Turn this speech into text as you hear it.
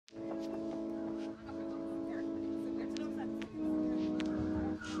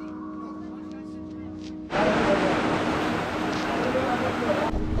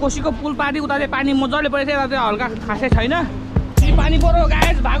कोशीको पुल पारी उता चाहिँ पानी मजाले परेछ यता चाहिँ हल्का खासै छैन पानी पऱ्यो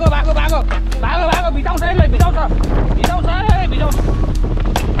गाइस भागो भागो भागो भागो भागो भिजाउँछ है भिजाउँछ भिजाउँछ है भिजाउँछ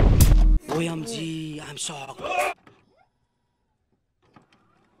OMG I'm shocked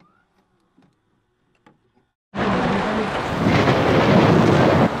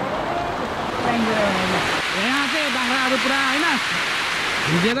यहाँ चाहिँ बाख्राहरू पुरा हैन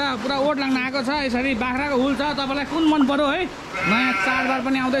भिजेर पुरा ओट लाग्न आएको छ यसरी बाख्राको हुल छ तपाईलाई कुन मन पर्यो है नयाँ चाडबाड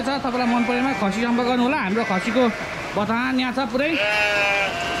पनि आउँदैछ तपाईलाई मन परेमा खसी सम्पर्क गर्नु होला हाम्रो खसीको बथान यहाँ छ पुरै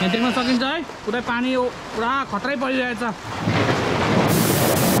यहाँ देख्न सकिन्छ है पुरै पानी पुरा खतरै परिरहेछ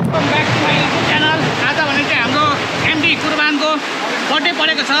back to my YouTube channel आज भने चाहिँ हाम्रो एमडी कुर्बानको बर्थडे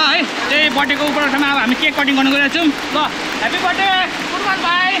परेको छ है त्यही बर्थडेको उपलक्ष्यमा अब हामी केक कटिङ गर्नु गइरहेछौँ ल ह्यापी बर्थडे कुर्बान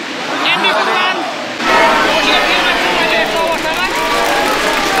भाइ एमडी कुर्बान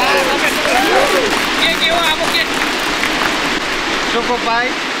के हो अब के चोको पाइ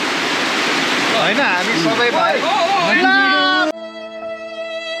हैन हामी सबै भाइ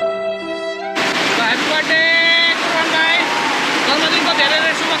ह्यापी बर्थडे कुर्बान भाइ जन्मदिनको धेरै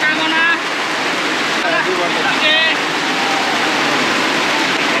धेरै शुभकामना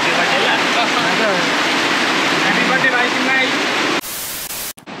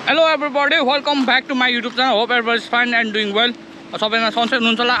hello everybody welcome back to my YouTube channel hope everybody is fine and doing well सबैजना सन्चै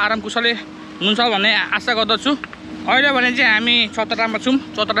हुनुहुन्छ होला आराम कुशलले हुनुहुन्छ भन्ने आशा गर्दछु अहिले भने चाहिँ हामी चतरामा छौँ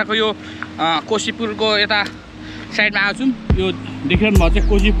चतराको यो कोशी पुलको यता साइडमा आएको छौँ यो देखिरहनु भएको चाहिँ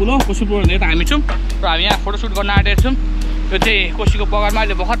कोशी पुल हो कोशी पुल यता हामी छौँ र हामी यहाँ फोटोसुट गर्न आँटेको छौँ यो चाहिँ कोशीको बगरमा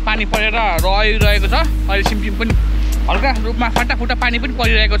अहिले भर्खर पानी परेर रहिरहेको छ अहिले सिमसिम पनि हल्का रूपमा फाटाफुटा पानी पनि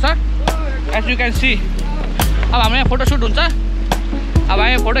परिरहेको छ एज यु क्यान सी अब हाम्रो यहाँ फोटोसुट हुन्छ अब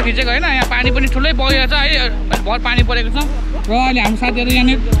हामी फोटो खिचेको होइन यहाँ पानी पनि ठुलै बगेको छ है भर पानी परेको छ र अहिले हाम्रो साथीहरू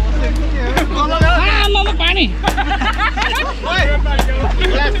यहाँनिर पानी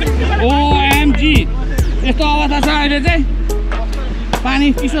OMG यस्तो अवस्था छ अहिले चाहिँ पानी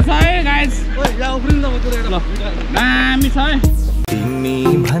चिसो छ है गाइस दामी छ है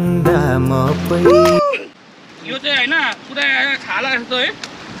यो चाहिँ होइन पुरा छाला जस्तो है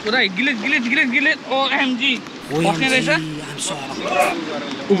पुरा गिलेज गिलेज गिलेज गिलेज OMG बस्ने रहेछ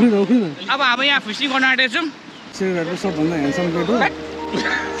अब हामी यहाँ फिसिङ गर्न आँटेको छौँ सबभन्दा ह्यान्डसम केटो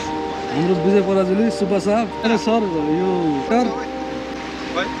हाम्रो विजय पराजुली सुपर साहब सर यो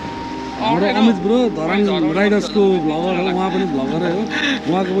हाम्रो अमित ब्रो धरान राइडर्सको भ्लगर हो उहाँ पनि भ्लगरै हो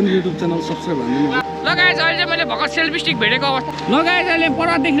उहाँको पनि युट्युब च्यानल सब्सक्राइब भनिदिनु ल गाइस अहिले चाहिँ मैले भर्खर सेल्फी स्टिक भेटेको अवस्था ल गाइस अहिले पर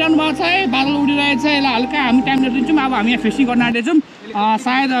देखिरहनु भएको छ है बादल उडिरहेको छ यसलाई हल्का हामी टाइम दिन्छौँ अब हामी यहाँ फिसिङ गर्न आँटेको छौँ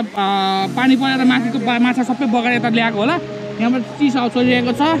सायद पानी परेर माथिको माछा सबै बगाएर यता ल्याएको होला यहाँबाट चिस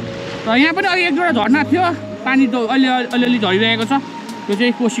चलिरहेको छ र यहाँ पनि अघि एक दुईवटा झर्ना थियो पानी त अलिअलि झरिरहेको छ यो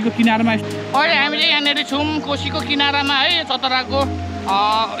चाहिँ कोशीको किनारमा अहिले हामी चाहिँ यहाँनिर छौँ कोशीको किनारामा है चतराको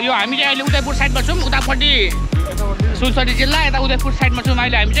यो हामी चाहिँ अहिले उदयपुर साइडमा छौँ उतापट्टि सुनसरी जिल्ला यता उदयपुर साइडमा छौँ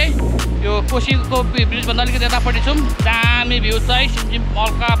अहिले हामी चाहिँ यो कोशीको ब्रिजभन्दा अलिकति यतापट्टि छौँ दामी भ्यू छ है सिमसिम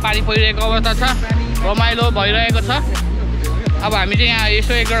हल्का पानी परिरहेको अवस्था छ रमाइलो भइरहेको छ अब हामी चाहिँ यहाँ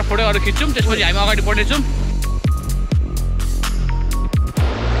यसो एक दुईवटा फोटोहरू खिच्छौँ त्यसपछि हामी अगाडि बढ्नेछौँ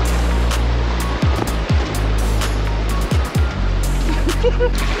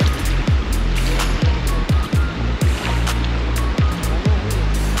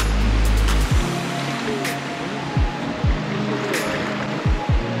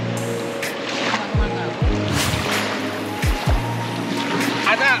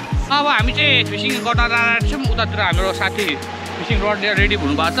अब हामी चाहिँ फिसिङ गर्न जाँदैछौँ उतातिर हाम्रो साथी फिसिङ रड रेडी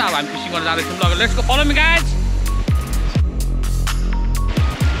हुनुभएको छ अब हामी फिसिङ गर्न जाँदैछौँ ल let's go follow me guys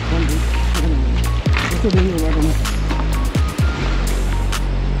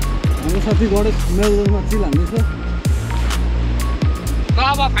हाम्रो साथी गणेश मेलबोर्नमा चिल हान्दैछ र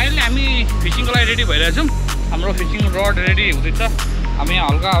अब फाइनली हामी फिसिङको लागि रेडी भइरहेछौँ हाम्रो फिसिङ रड रेडी हुँदैछ हामी यहाँ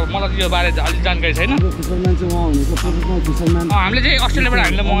हल्का मलाई यो बारे अलिक जानकारी छैन फिसरम्यान चाहिँ उहाँ हुनुहुन्छ प्रोफेसनल फिसरम्यान हामीले चाहिँ अस्ट्रेलियाबाट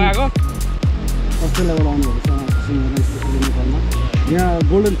हामीले मगाएको अस्ट्रेलियाबाट आउनुभएको छ फिसिङ गर्न स्पेसली नेपालमा यहाँ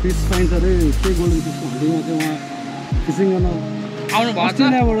गोल्डन फिस पाइन्छ अरे त्यही गोल्डन फिसको हान्डीमा चाहिँ उहाँ फिसिङ गर्न आउनु भएको छ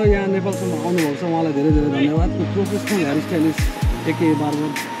अस्ट्रेलियाबाट यहाँ नेपालसम्म आउनुभएको छ उहाँलाई धेरै धेरै धन्यवाद professional hair stylist A K barber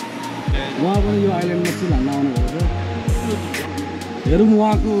उहाँ पनि यो आइल्यान्डमा चिल हान्न आउनुभएको छ हेरौँ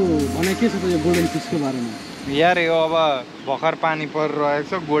उहाँको भनाइ के छ त यो गोल्डन फिसको बारेमा यार यो अब भर्खर पानी परिरहेको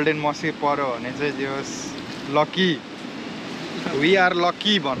छ गोल्डन मसी पर्यो भने चाहिँ यो लकी वी आर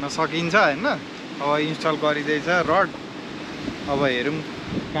लकी भन्न सकिन्छ होइन अब इन्स्टल गरिँदैछ रड अब हेरौँ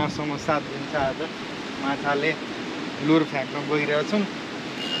कहाँसम्म साथ दिन्छ आज माछाले लुर फ्याँक्न गइरहेछौँ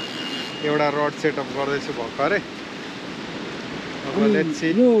एउटा रड सेटअप गर्दैछु भर्खरै अब लेट्स सी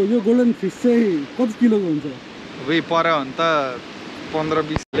यो गोल्डन फिस चाहिँ कति किलोको हुन्छ वे पर्यो भने त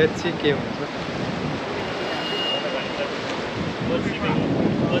 15-20 लेट्स सी के हुन्छ।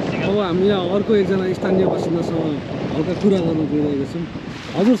 अब हामी यहाँ अर्को एकजना स्थानीय बासिन्दासँग हल्का कुरा गर्न गइरहेका छौँ।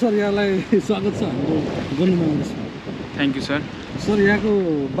 हजुर सर, यहाँलाई स्वागत छ हाम्रो गर्नुमा। Thank you sir. सर, यहाँको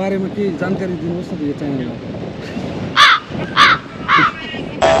बारेमा केही जानकारी दिनुहोस् न यो च्यानलमा।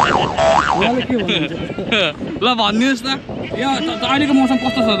 उहाँले के भन्नुहुन्छ? ल भनिदिनुहोस् न, यो अहिलेको मौसम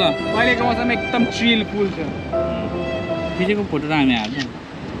कस्तो छ त? अहिलेको मौसम एकदम चिल कुल छ। विजयको फोटो त हामी हाल्छौँ।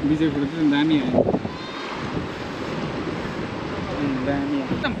 विजयको फोटो चाहिँ दामी आयो। दामी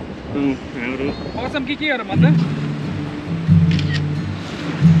एकदम हाम्रो मौसम के हो र भन्दा?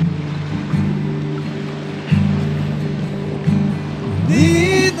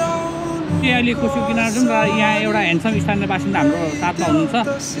 अहिले कोशी किनार जाउँ र यहाँ एउटा ह्यान्डसम स्थानीय बासिन्दा हाम्रो साथमा हुनुहुन्छ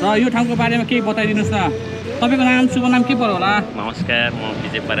र यो ठाउँको बारेमा केही बताइदिनुहोस् न। तपाईँको नाम शुभ नाम के पर्यो होला? नमस्कार, म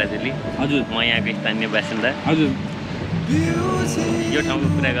विजय पराजुली। हजुर। म यहाँको स्थानीय बासिन्दा। हजुर। यो ठाउँको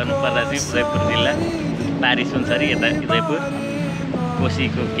कुरा गर्नुपर्दा चाहिँ उदयपुर जिल्ला पारी सुनसरी यता उदयपुर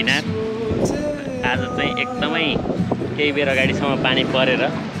कोशीको किनार। आज चाहिँ एकदमै केही बेर अगाडिसम्म पानी परेर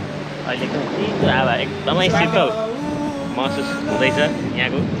अहिलेको चिसो हावा एकदमै शीतल महसुस हुँदैछ।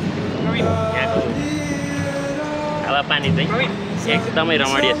 यहाँको हावापानी चाहिँ एकदमै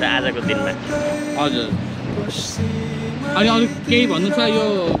रमणीय छ आजको दिनमा। हजुर। अनि अरू केही भन्नु छ? यो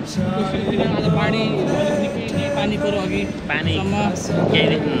आज पानी पऱ्यो अघि पानी केही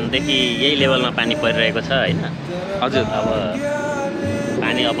दिनदेखि यही लेभलमा पानी परिरहेको छ होइन। हजुर। अब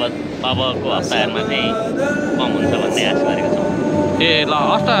पानी अबको हप्ताहरूमा चाहिँ कम हुन्छ भन्ने आशा गरेको छौँ। ए ल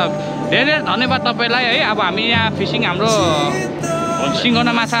हस् त, धेरै धन्यवाद तपाईँलाई है। अब हामी यहाँ फिसिङ हाम्रो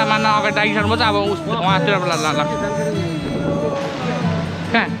सिङ्गौना माछा मार्न अगाडि लागिसक्नुपर्छ। अब उहाँतिर लाग्छ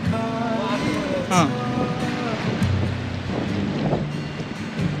कहाँ?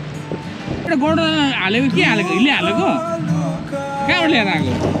 एउटा गोड हालेको के हालेको? हिले हालेको? कहाँबाट लिएर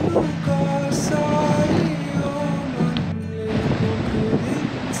आएको?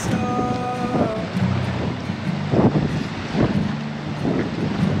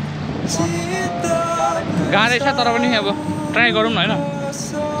 गाह्रै छ तर पनि अब ट्राई गरौँ न होइन।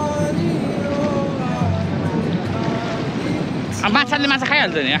 अब माछाले माछा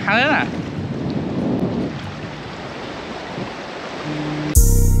खाइहाल्छ नि, खाँदैन।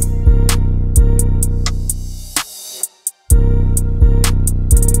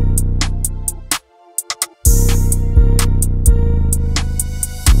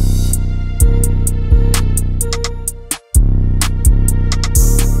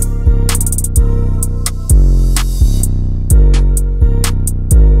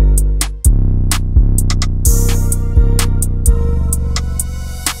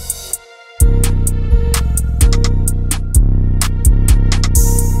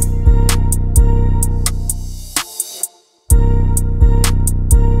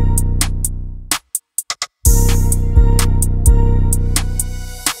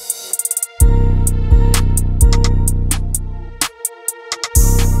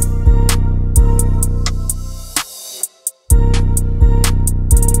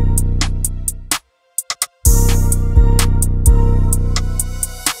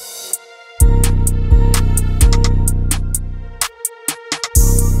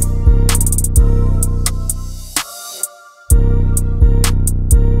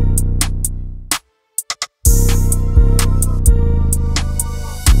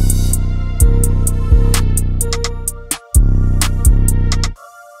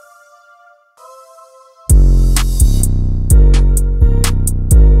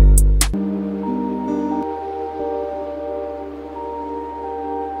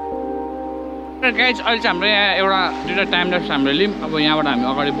 गाइज अहिले चाहिँ हाम्रो यहाँ एउटा दुईवटा टाइम ल्याप्स हामीले लियौँ। अब यहाँबाट हामी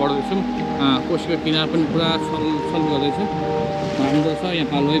अगाडि बढ्दैछौँ। कोशीको किनार पनि पुरा सल गर्दैछ। हाम्रो छ यहाँ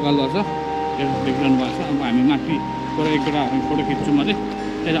पाल्दै छ, देखिरहनु भएको छ। अब हामी माथिबाट एकपल्ट हामी फोटो खिच्छौँ मात्रै।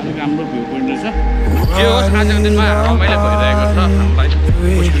 यता अलिक राम्रो भ्यू पोइन्ट रहेछ। जे होस् आजको दिनमा रमाइलो भइरहेको छ हामीलाई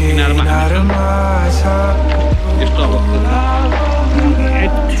कोशीको किनारमा। यस्तो अब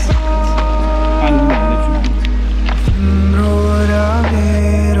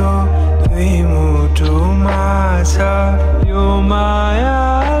यो माया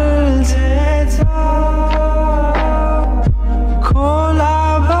खोला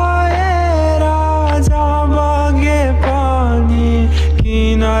भएर जाबगे पानी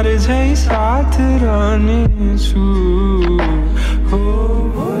किनार झै साथ रहनेछु। हो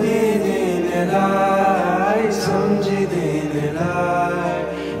भोलिदिनेलाई सम्झिदिनेलाई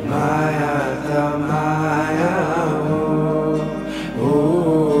माया त माया हो। ओ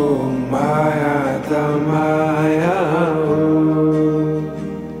माया त माया हो।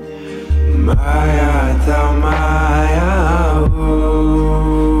 माया त माया हो।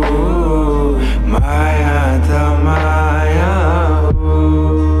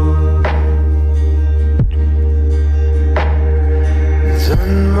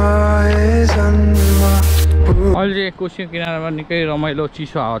 कोशी किनारमा निकै रमाइलो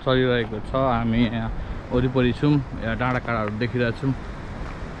चिसो हावा चलिरहेको छ। हामी यहाँ वरिपरि छौँ, यहाँ डाँडा काँडाहरू देखिरहेको छौँ।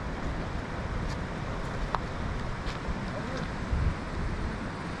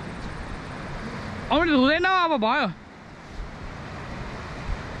 अब हुँदैन अब भयो।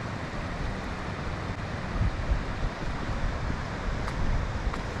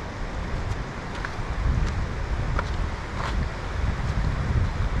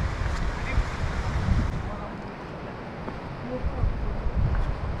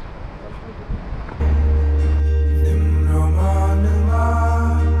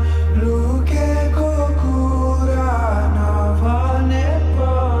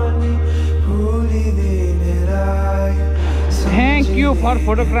 For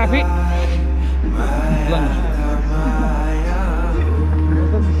photography.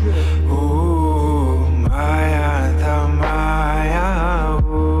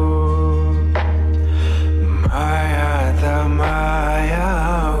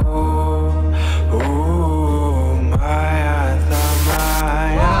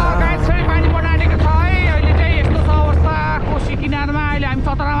 कोशी किनारमा अहिले हामी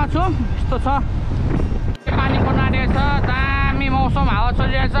चतरामा छौँ। यस्तो छ पानी पर्न आँटेको छ। मौसम हावा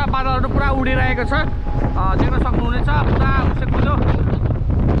चलिरहेको छ, बादलहरू पुरा उडिरहेको छ, देख्न सक्नुहुनेछ। पुरा खुलो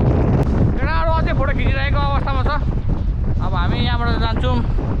केटाहरू अझै फोटो खिचिरहेको अवस्थामा छ। अब हामी यहाँबाट जान्छौँ।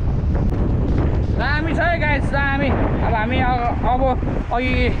 दामी छ है गाइस, दामी। अब हामी अब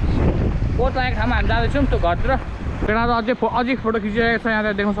अघि पोत लागेको ठाउँमा हामी जाँदैछौँ, त्यो घरतिर। केटाहरू अझै फोटो खिचिरहेको छ,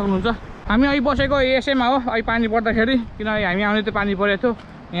 यहाँ देख्न सक्नुहुन्छ। हामी अहिले बसेको यसैमा हो, अहिले पानी पर्दाखेरि, किनकि हामी आउने त्यो पानी परेको थियो।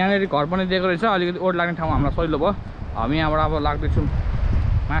 यहाँनिर घर पनि दिएको रहेछ, अलिकति ओड लाग्ने ठाउँमा हामीलाई सजिलो भयो। हामी यहाँबाट अब लाग्दैछौँ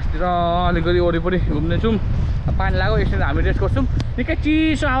मासतिर, अलिकति वरिपरि घुम्दैछौँ। पानी लाग्यो, यसरी हामी रेस्ट गर्छौँ। निकै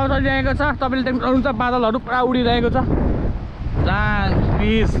चिसो हावा चलिरहेको छ, तपाईँले देख्नुहुन्छ बादलहरू पुरा उडिरहेको छ। जहाँ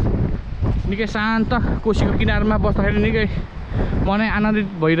पिस निकै शान्त, कोशीको किनारमा बस्दाखेरि निकै मनै आनन्दित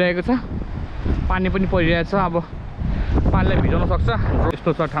भइरहेको छ। पानी पनि परिरहेको छ, अब पानीलाई भिजाउन सक्छ,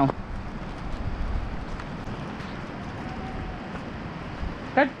 यस्तो छ ठाउँ।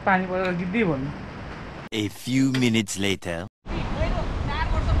 पानी परेर गिद्दी भन्नु। A few minutes later.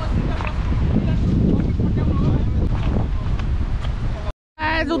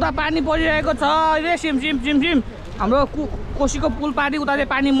 उता पानी परिरहेको छ अहिले, सिम हाम्रो कोशीको पुल पारी उता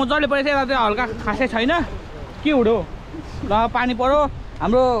चाहिँ पानी मजाले परेको छ, यता चाहिँ हल्का खासै छैन। के हुँदो ल पानी पर्यो,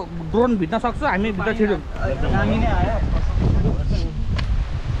 हाम्रो ड्रोन भिज्न सक्छ, हामी भित्र छिर्यौँ।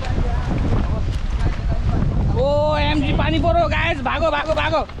 ओ एमजी पानी पर्यो गाइस, भागो भागो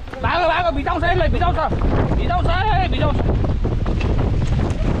भागो भागो भागो, भिजाउँछ है, भिजाउँछ है, भिजाउँछ।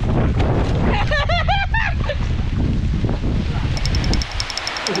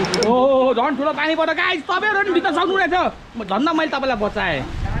 ओ झन् ठुलो पानी पर्यो गाइस, तपाईँहरू पनि भित्र सक्नु रहेछ। झन् मैले तपाईँलाई बचाएँ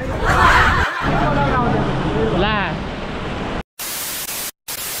ला।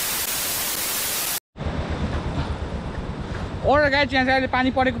 ओर गाइस, यहाँ चाहिँ अहिले पानी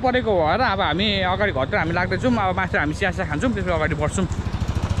परेको भएर अब हामी अगाडि घरतिर हामी लाग्दैछौँ। अब माथि हामी चिया खान्छौँ, त्यसपछि अगाडि बढ्छौँ।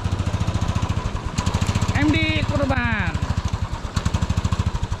 एमडी कुर्बान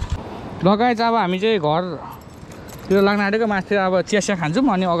ल गाइस, अब हामी चाहिँ घरतिर लाग्न आँटेको, माथि अब चिया खान्छौँ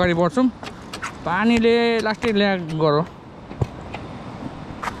अनि अगाडि बढ्छौँ। पानीले लास्टै ल्याग गरो।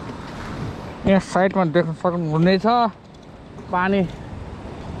 यहाँ साइडमा देख्न सक्नुहुनेछ पानी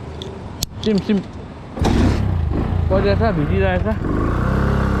सिम परिरहेछ, भिजिरहेछ।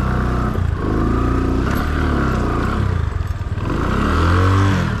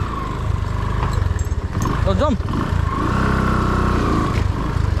 जाउँ।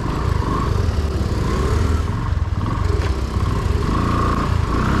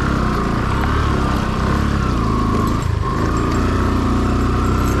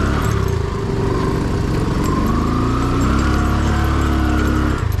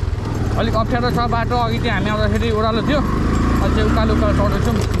 अलिक अप्ठ्यारो छ बाटो, अघि चाहिँ हामी आउँदाखेरि ओह्रालो थियो, अहिले चाहिँ उकालो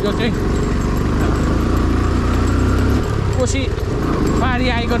चढ्दैछौँ। यो चाहिँ कोशी पारी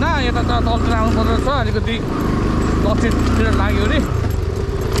आइकन यता त तलतिर आउनु पर्दो रहेछ, अलिकति दक्षिणतिर लाग्यो अरे,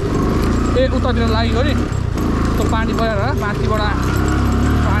 उत्तरतिर लाग्यो अरे। त्यो पानी परेर माथिबाट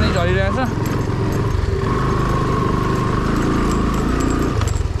पानी झरिरहेछ।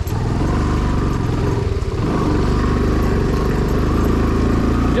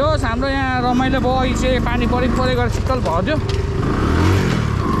 जोस् हाम्रो यहाँ रमाइलो भयो, अहिले चाहिँ पानी परे गरेर शीतल भयो।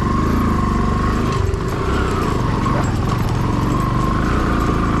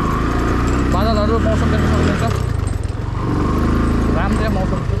 बादलहरू मौसम देख्न सक्नुहुन्छ, राम्रो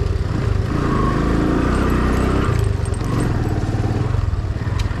मौसम छ।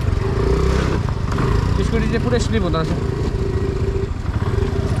 स्कुटी चाहिँ पुरै स्लिप हुँदो रहेछ।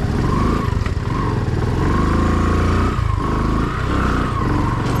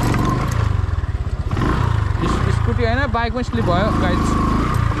 बाइकमै स्लिप भयो गाइज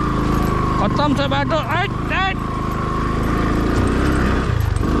खत्तम छ बाटो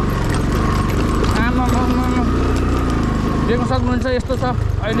देख्न सक्नुहुन्छ यस्तो छ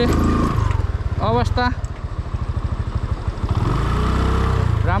अहिले अवस्था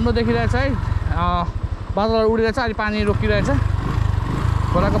राम्रो देखिरहेछ है बादलहरू उडिरहेछ अहिले पानी रोकिरहेछ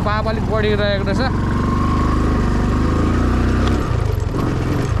खोलाको बहाव अलिक बढिरहेको रहेछ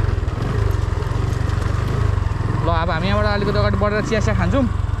ल अब हामी यहाँबाट अलिकति अगाडि बढेर चिया खान्छौँ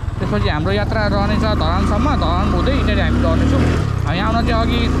त्यसपछि हाम्रो यात्रा रहनेछ धरानसम्म धरान हुँदै इटारी हामी लड्नेछौँ हामी आउन चाहिँ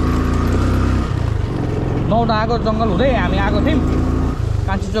अघि नौडाको जङ्गल हुँदै हामी आएको थियौँ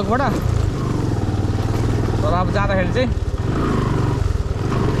कान्छी चोकबाट तर अब जाँदाखेरि चाहिँ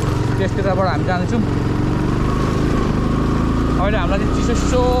त्यसतिरबाट हामी जानेछौँ अहिले हामीलाई चाहिँ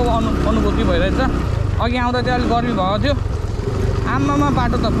चिसो अनुभूति भइरहेछ अघि आउँदा चाहिँ अलिक गर्मी भएको थियो आमामा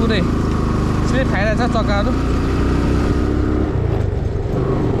बाटो त पुरै स्लिप खाइरहेछ चक्काहरू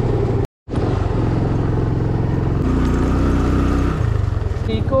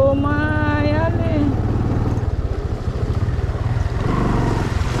मायाले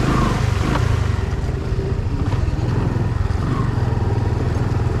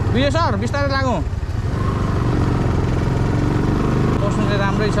बिहे सर बिस्तारै लागौँ मौसम चाहिँ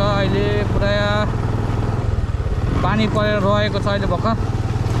राम्रै छ अहिले पुरा पानी परेर रहेको छ अहिले भर्खर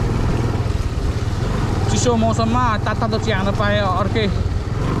चिसो मौसममा तातो चिया खान पाए अर्कै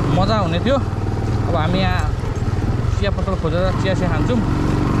मजा हुने थियो अब हामी यहाँ चिया पसल खोजेर चिया खान्छौँ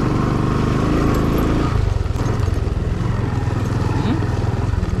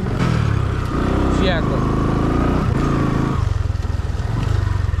चियाको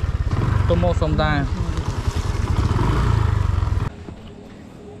मौसम दामी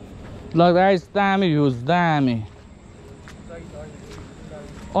ल गाइस दामी भ्युज दामी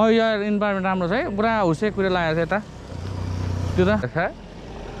यार इन्भाइरोमेन्ट राम्रो छ है पुरा हुसे कुरो लागेको छ यता त्यो त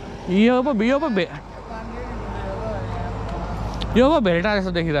यो पो भेडेटार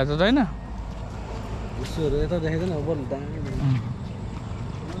जस्तो देखिरहेको छ होइन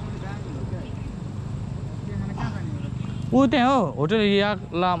ऊ त्यहाँ हो होटल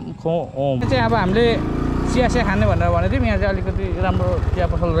खो होम चाहिँ अब हामीले चिया खाने भनेर भनेको थियौँ यहाँ चाहिँ अलिकति राम्रो चिया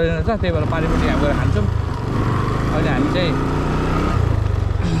पसल रहेछ त्यही भएर पानीपट्टि हामी गएर खान्छौँ अहिले हामी चाहिँ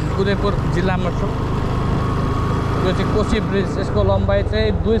उदयपुर जिल्लामा छौँ यो चाहिँ कोशी ब्रिज यसको लम्बाइ चाहिँ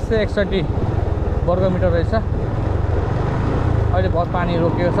 261 वर्गमिटर रहेछ अहिले बहुत पानी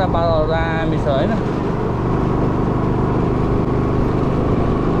रोकिएको छ बादलहरू दामी छ होइन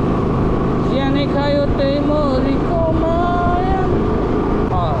चिया खायो त्यही मोरीको माया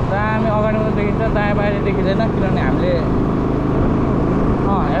दामी अगाडि मात्रै देखिन्छ दायाँ बाहिर देखिँदैन किनभने हामीले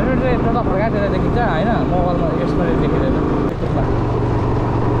हेलमेटले तल फर्काएर देखिन्छ होइन मोबाइलमा यसमा देखिँदैन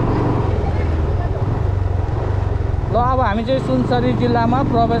ल अब हामी चाहिँ सुनसरी जिल्लामा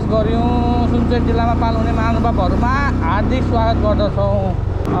प्रवेश गऱ्यौँ सुनसरी जिल्लामा पाल्नुहुने महानुभावहरूमा हार्दिक स्वागत गर्दछौँ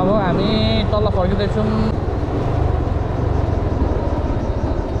अब हामी तल फर्किँदैछौँ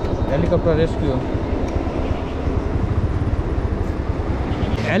हेलिकप्टर रेस्क्यु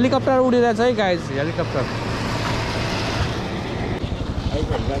हेलिकप्टर उडिरहेछ है गाइस हेलिकप्टर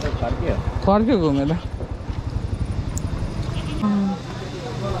फर्क्यो घुमेर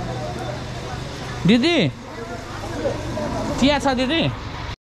दिदी चिया छ दिदी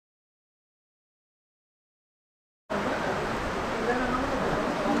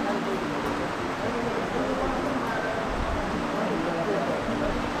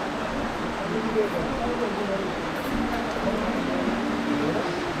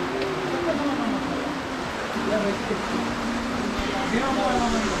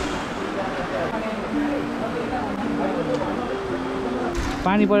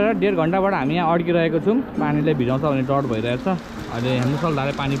पानी परेर 1.5 घन्टाबाट हामी यहाँ अड्किरहेको छौँ पानीले भिजाउँछ भन्ने डर भइरहेछ अहिले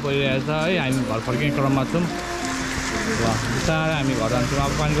मुसलधारे पानी परिरहेछ है हामी घर फर्किने क्रममा छौँ ल बिस्तारै हामी घर जान्छौँ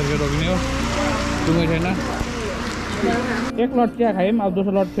अब पानीको फेरि रोकिने हो टुङ्गै छैन एक लट चिया खायौँ अब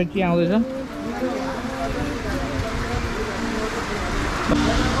दोस्रो लट फेरि चिया आउँदैछ